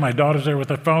prays, my daughter's there with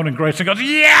her phone, and Grayson goes,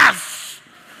 yes!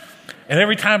 And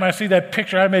every time I see that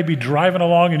picture, I may be driving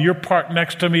along and you're parked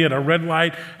next to me at a red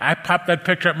light. I pop that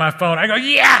picture up my phone. I go,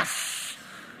 yes!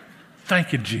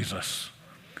 Thank you, Jesus.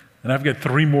 And I've got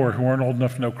 3 more who aren't old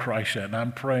enough to know Christ yet. And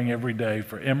I'm praying every day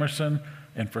for Emerson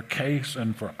and for Case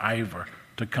and for Ivor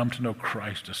to come to know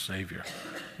Christ as Savior.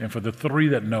 And for the 3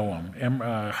 that know him,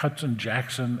 Hudson,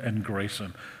 Jackson, and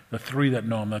Grayson, the 3 that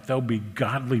know him, that they'll be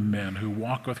godly men who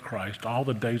walk with Christ all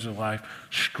the days of life,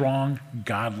 strong,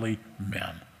 godly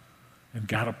men. And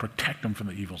God will protect them from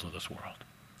the evils of this world.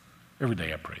 Every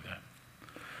day I pray that.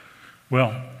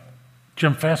 Well,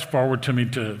 Jim, fast forward to me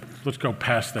let's go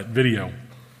past that video.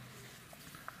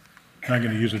 I'm not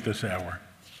going to use it this hour.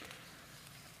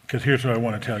 Because here's what I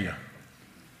want to tell you.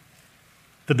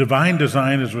 The divine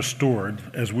design is restored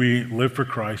as we live for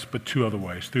Christ, but 2 other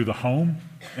ways, through the home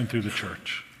and through the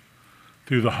church.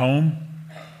 Through the home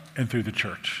and through the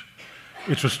church.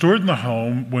 It's restored in the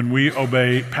home when we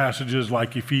obey passages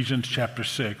like Ephesians chapter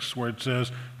 6, where it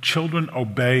says, children,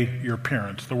 obey your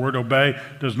parents. The word obey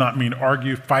does not mean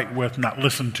argue, fight with, not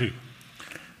listen to.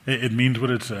 It means what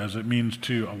it says. It means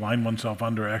to align oneself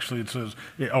under. Actually, it says,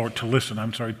 to listen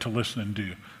and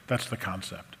do. That's the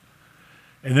concept.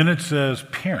 And then it says,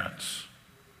 parents,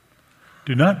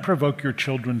 do not provoke your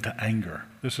children to anger.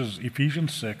 This is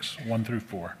Ephesians 6,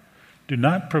 1-4. Do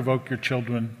not provoke your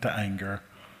children to anger,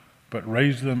 but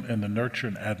raise them in the nurture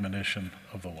and admonition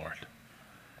of the Lord.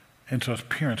 And so as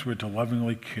parents, we're to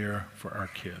lovingly care for our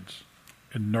kids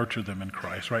and nurture them in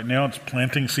Christ. Right now it's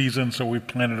planting season, so we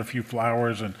planted a few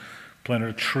flowers and planted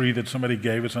a tree that somebody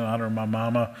gave us in honor of my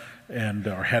mama,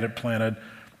 or had it planted.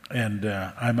 And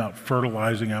I'm out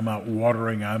fertilizing, I'm out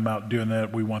watering, I'm out doing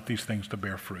that. We want these things to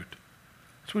bear fruit.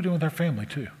 That's what we do with our family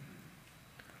too.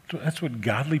 That's what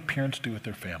godly parents do with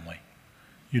their family.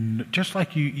 Just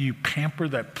like you pamper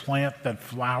that plant, that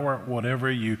flower, whatever,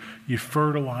 you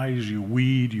fertilize, you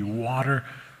weed, you water.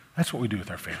 That's what we do with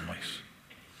our families.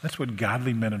 That's what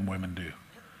godly men and women do.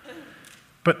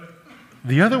 But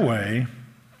the other way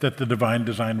that the divine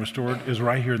design restored is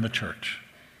right here in the church.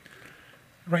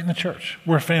 Right in the church.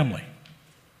 We're a family.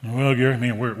 Well,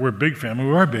 Gary, we're a big family.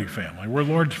 We are a big family. We're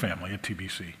Lord's family at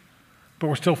TBC. But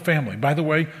we're still family. By the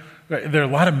way, there are a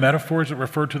lot of metaphors that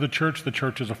refer to the church. The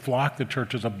church is a flock. The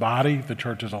church is a body. The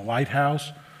church is a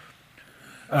lighthouse.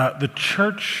 The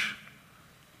church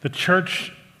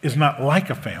is not like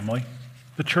a family.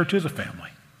 The church is a family.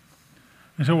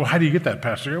 And so, well, how do you get that,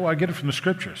 Pastor? Well, I get it from the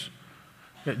Scriptures.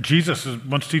 Jesus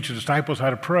once teaches disciples how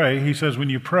to pray. He says, when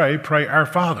you pray, pray our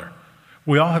Father.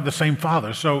 We all have the same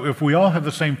Father. So if we all have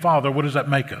the same Father, what does that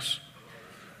make us?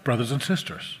 Brothers and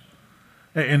sisters.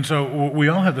 And so we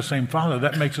all have the same Father.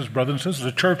 That makes us brothers and sisters.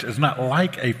 The church is not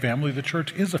like a family. The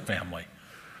church is a family.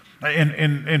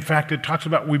 In fact, it talks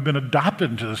about we've been adopted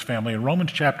into this family. In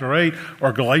Romans chapter 8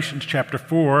 or Galatians chapter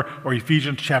 4 or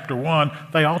Ephesians chapter 1,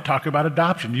 they all talk about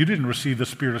adoption. You didn't receive the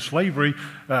spirit of slavery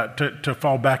to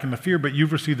fall back into fear, but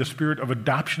you've received the spirit of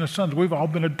adoption as sons. We've all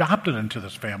been adopted into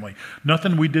this family.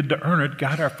 Nothing we did to earn it.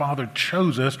 God our Father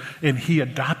chose us, and he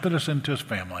adopted us into his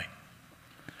family.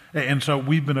 And so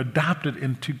we've been adopted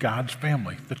into God's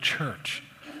family, the church.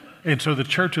 And so the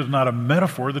church is not a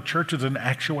metaphor. The church is an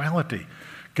actuality.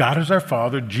 God is our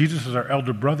Father, Jesus is our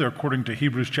elder brother, according to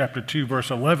Hebrews chapter 2, verse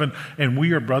 11, and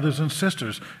we are brothers and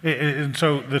sisters. And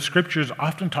so the scriptures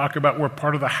often talk about we're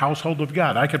part of the household of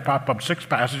God. I could pop up 6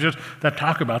 passages that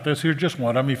talk about this. Here's just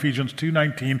one of them, Ephesians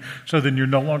 2:19. So then you're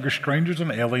no longer strangers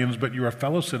and aliens, but you are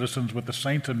fellow citizens with the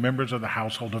saints and members of the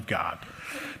household of God.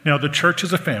 Now, the church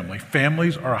is a family.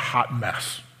 Families are a hot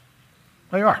mess.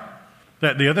 They are.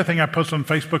 The other thing I posted on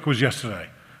Facebook was yesterday.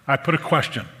 I put a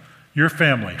question. Your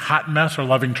family, hot mess or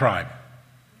loving tribe?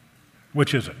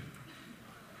 Which is it?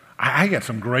 I get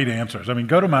some great answers. I mean,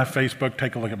 go to my Facebook,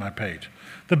 take a look at my page.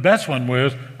 The best one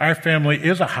was, our family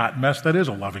is a hot mess that is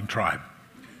a loving tribe.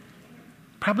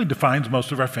 Probably describes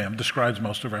most of our families.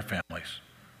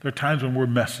 There are times when we're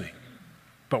messy,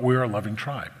 but we're a loving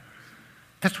tribe.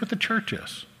 That's what the church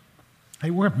is.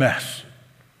 Hey, we're a mess.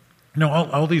 You know,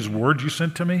 all these words you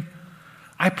sent to me,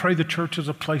 I pray the church is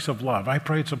a place of love. I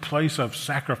pray it's a place of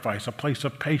sacrifice, a place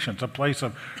of patience, a place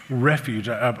of refuge,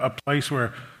 a place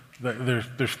where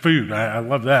there's food. I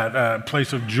love that. A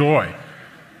place of joy.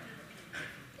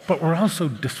 But we're also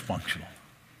dysfunctional.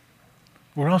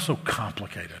 We're also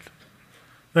complicated.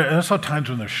 There are also times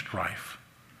when there's strife.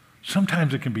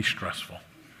 Sometimes it can be stressful.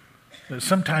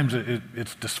 Sometimes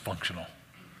it's dysfunctional.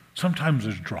 Sometimes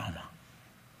there's drama.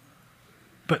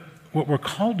 But what we're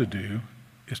called to do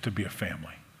is to be a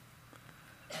family.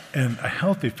 And a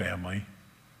healthy family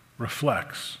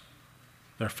reflects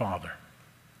their Father,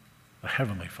 the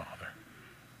Heavenly Father.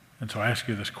 And so I ask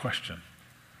you this question.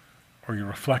 Are you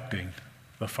reflecting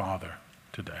the Father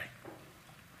today?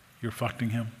 You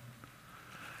reflecting him?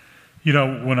 You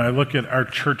know, when I look at our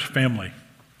church family,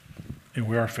 and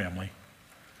we're a family,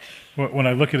 when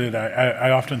I look at it,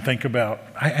 I often think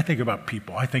about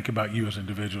people. I think about you as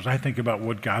individuals. I think about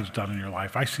what God's done in your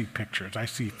life. I see pictures. I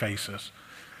see faces.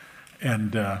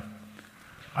 And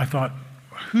I thought,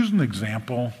 who's an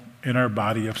example in our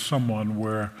body of someone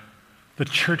where the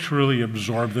church really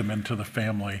absorbed them into the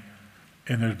family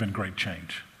and there's been great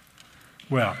change?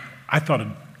 Well, I thought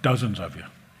of dozens of you.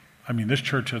 I mean, this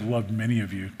church has loved many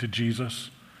of you to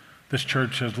Jesus. This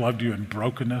church has loved you in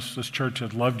brokenness. This church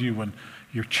has loved you when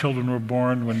your children were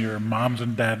born, when your moms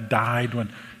and dad died,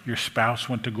 when your spouse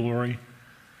went to glory.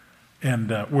 And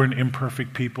we're an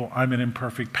imperfect people. I'm an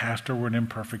imperfect pastor. We're an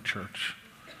imperfect church.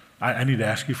 I need to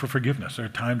ask you for forgiveness. There are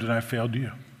times that I failed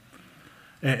you.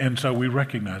 And so we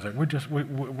recognize that. We're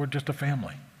just a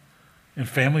family. And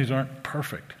families aren't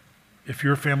perfect. If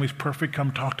your family's perfect,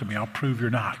 come talk to me. I'll prove you're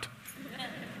not.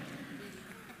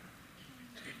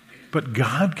 But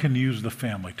God can use the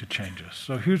family to change us.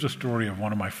 So here's a story of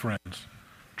one of my friends,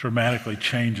 dramatically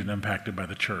changed and impacted by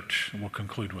the church. And we'll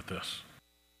conclude with this.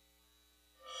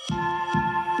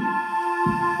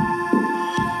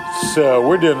 So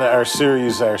we're doing our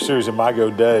series Imago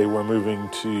Dei. We're moving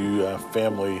to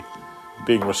family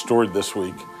being restored this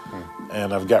week.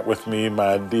 And I've got with me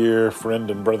my dear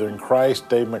friend and brother in Christ,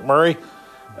 Dave McMurray.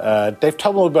 Dave,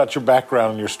 tell me a little about your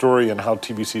background and your story and how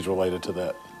TBC is related to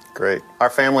that. Great. Our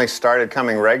family started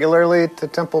coming regularly to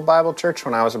Temple Bible Church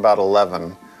when I was about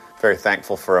 11. Very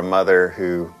thankful for a mother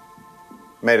who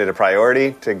made it a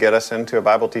priority to get us into a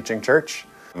Bible teaching church.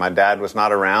 My dad was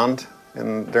not around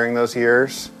during those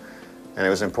years, and it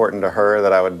was important to her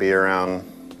that I would be around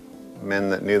men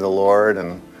that knew the Lord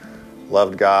and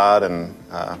loved God and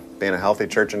be in a healthy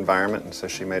church environment, and so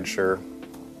she made sure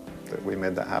that we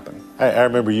made that happen. I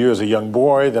remember you as a young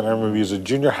boy, then I remember you as a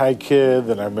junior high kid,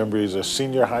 then I remember you as a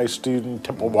senior high student,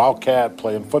 Temple Wildcat,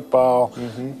 playing football,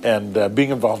 and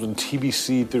being involved in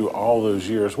TBC through all those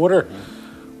years. What are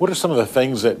some of the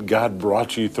things that God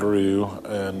brought you through,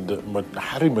 and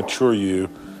how did He mature you?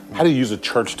 How do you use a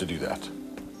church to do that?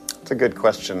 It's a good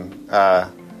question.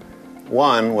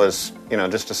 One was,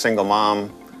 just a single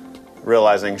mom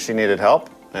realizing she needed help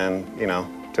and,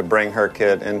 to bring her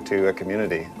kid into a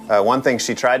community. One thing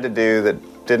she tried to do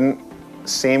that didn't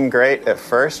seem great at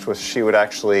first was she would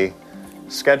actually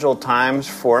schedule times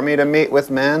for me to meet with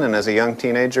men, and as a young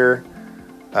teenager,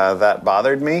 that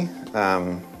bothered me.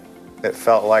 It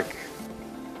felt like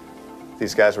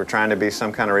these guys were trying to be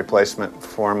some kind of replacement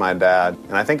for my dad,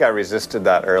 and I think I resisted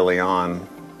that early on.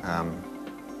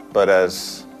 But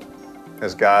as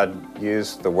God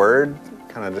used the Word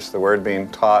kind of just the Word being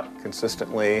taught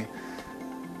consistently.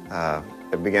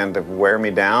 It began to wear me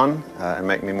down and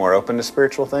make me more open to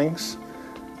spiritual things.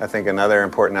 I think another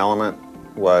important element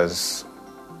was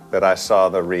that I saw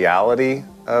the reality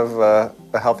of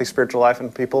a healthy spiritual life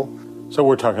in people. So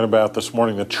we're talking about this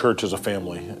morning the church as a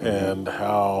family, and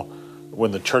how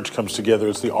when the church comes together,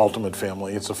 it's the ultimate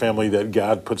family. It's a family that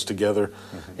God puts together.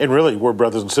 And really, we're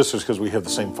brothers and sisters because we have the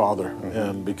same Father,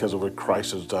 and because of what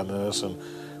Christ has done in us, and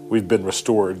we've been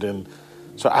restored. And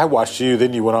so I watched you,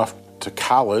 then you went off to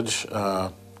college,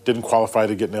 didn't qualify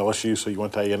to get an LSU, so you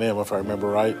went to A&M, if I remember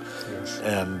right. Yes.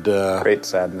 And great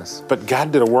sadness. But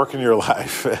God did a work in your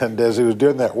life, and as he was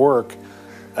doing that work,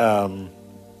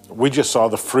 we just saw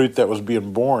the fruit that was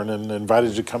being born and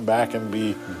invited you to come back and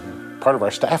be part of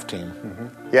our staff team.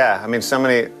 Yeah, I mean, so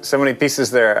many pieces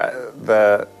there.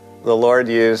 The Lord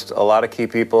used a lot of key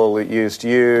people, used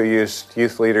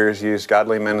youth leaders, used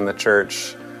godly men in the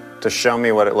church to show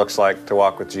me what it looks like to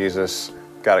walk with Jesus.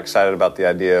 Got excited about the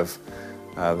idea of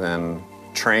then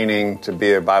training to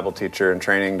be a Bible teacher and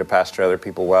training to pastor other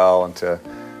people well and to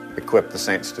equip the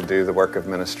saints to do the work of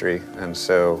ministry. And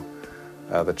so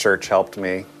the church helped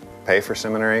me pay for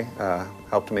seminary,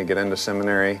 helped me get into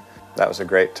seminary. That was a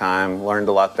great time. Learned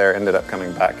a lot there. Ended up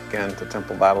coming back again to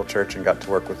Temple Bible Church and got to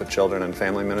work with the children and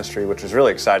family ministry, which was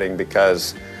really exciting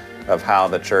because of how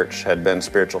the church had been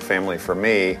spiritual family for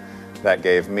me. That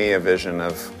gave me a vision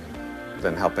of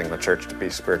then helping the church to be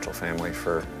spiritual family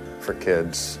for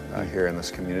kids here in this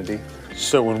community.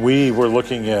 So when we were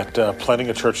looking at planting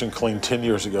a church in Killeen 10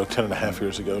 years ago, 10 and a half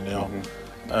years ago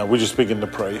now, we just began to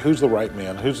pray, who's the right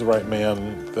man? Who's the right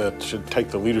man that should take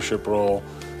the leadership role,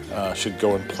 should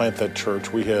go and plant that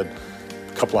church? We had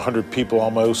a couple of hundred people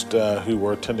almost who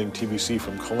were attending TBC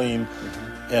from Killeen,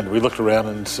 and we looked around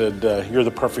and said, you're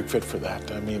the perfect fit for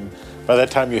that. I mean, by that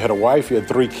time you had a wife, you had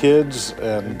 3 kids,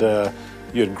 and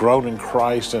you had grown in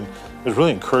Christ, and it was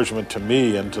really encouragement to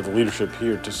me and to the leadership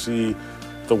here to see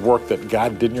the work that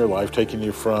God did in your life, taking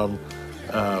you from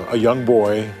a young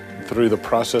boy through the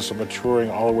process of maturing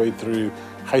all the way through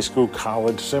high school,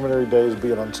 college, seminary days,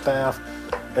 being on staff,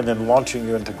 and then launching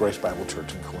you into Grace Bible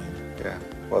Church in Killeen. Yeah,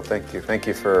 well, thank you. Thank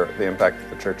you for the impact that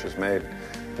the church has made.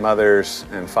 Mothers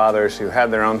and fathers who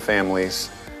had their own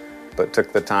families, but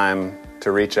took the time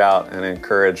to reach out and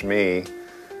encourage me,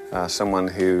 someone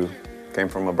who came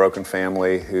from a broken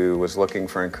family, who was looking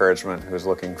for encouragement, who was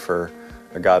looking for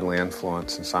a godly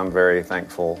influence. And so I'm very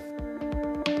thankful.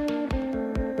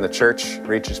 The church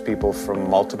reaches people from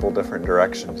multiple different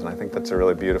directions, and I think that's a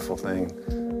really beautiful thing.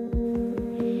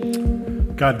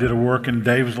 God did a work in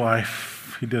Dave's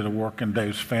life. He did a work in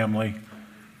Dave's family.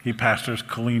 He pastors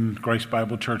Killeen Grace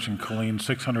Bible Church in Killeen,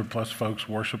 600 plus folks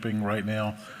worshiping right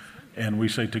now. And we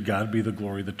say, to God be the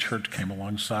glory. The church came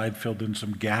alongside, filled in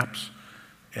some gaps.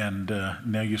 And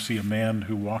now you see a man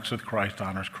who walks with Christ,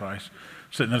 honors Christ.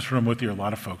 Sitting in this room with you, a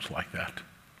lot of folks like that,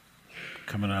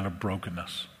 coming out of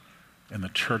brokenness. And the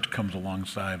church comes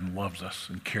alongside and loves us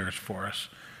and cares for us.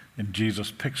 And Jesus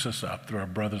picks us up through our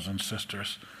brothers and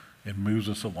sisters and moves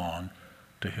us along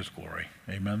to his glory.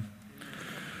 Amen.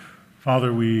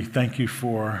 Father, we thank you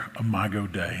for Imago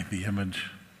Dei, the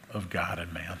image of God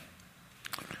and man.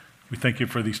 We thank you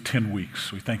for these 10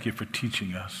 weeks. We thank you for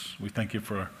teaching us. We thank you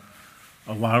for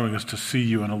allowing us to see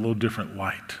you in a little different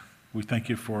light. We thank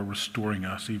you for restoring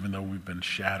us even though we've been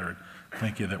shattered.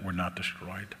 Thank you that we're not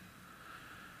destroyed.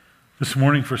 This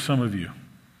morning for some of you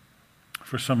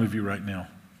right now,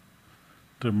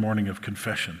 the morning of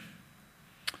confession.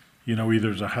 You know, either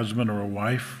as a husband or a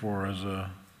wife, or as a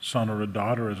son or a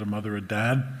daughter, as a mother or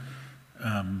dad,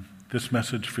 this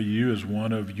message for you is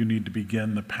one of you need to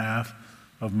begin the path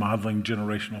of modeling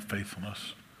generational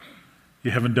faithfulness. You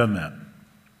haven't done that.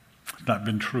 It's not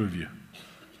been true of you.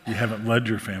 You haven't led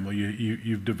your family.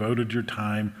 You've devoted your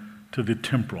time to the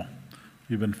temporal.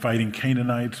 You've been fighting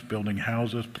Canaanites, building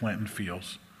houses, planting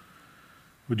fields.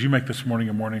 Would you make this morning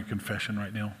a morning of confession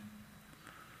right now?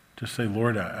 Just say,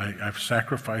 Lord, I've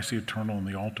sacrificed the eternal on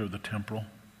the altar of the temporal.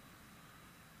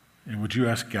 And would you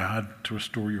ask God to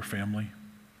restore your family?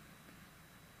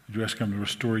 Would you ask him to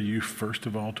restore you, first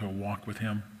of all, to a walk with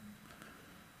him,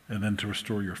 and then to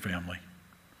restore your family?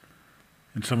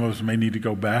 And some of us may need to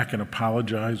go back and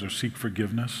apologize or seek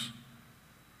forgiveness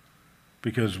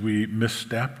because we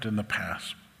misstepped in the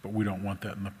past, but we don't want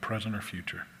that in the present or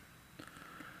future.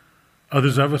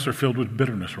 Others of us are filled with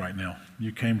bitterness right now.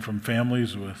 You came from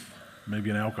families with maybe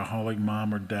an alcoholic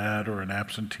mom or dad, or an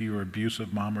absentee or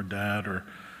abusive mom or dad, or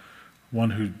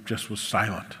one who just was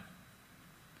silent.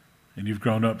 And you've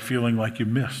grown up feeling like you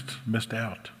missed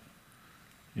out.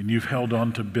 And you've held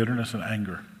on to bitterness and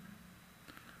anger.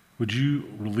 Would you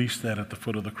release that at the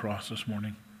foot of the cross this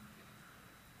morning?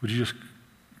 Would you just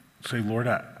say, Lord,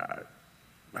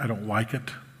 I don't like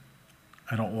it.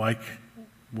 I don't like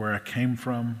where I came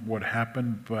from, what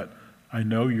happened, but I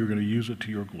know you're going to use it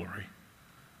to your glory.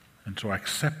 And so I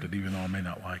accept it even though I may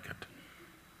not like it.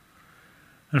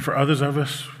 And for others of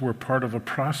us, we're part of a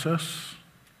process.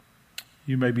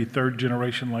 You may be third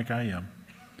generation like I am.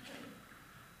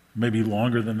 Maybe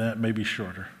longer than that, maybe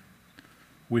shorter.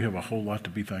 We have a whole lot to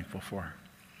be thankful for.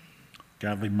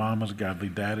 Godly mamas, godly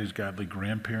daddies, godly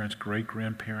grandparents,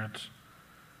 great-grandparents.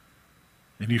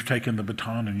 And you've taken the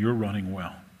baton and you're running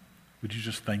well. Would you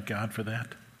just thank God for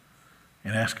that?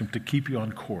 And ask him to keep you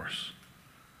on course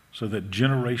so that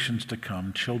generations to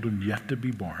come, children yet to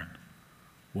be born,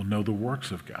 will know the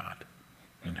works of God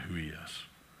and who he is.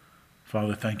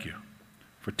 Father, thank you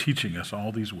for teaching us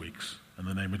all these weeks. In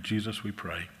the name of Jesus we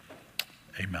pray.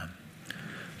 Amen.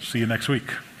 See you next week.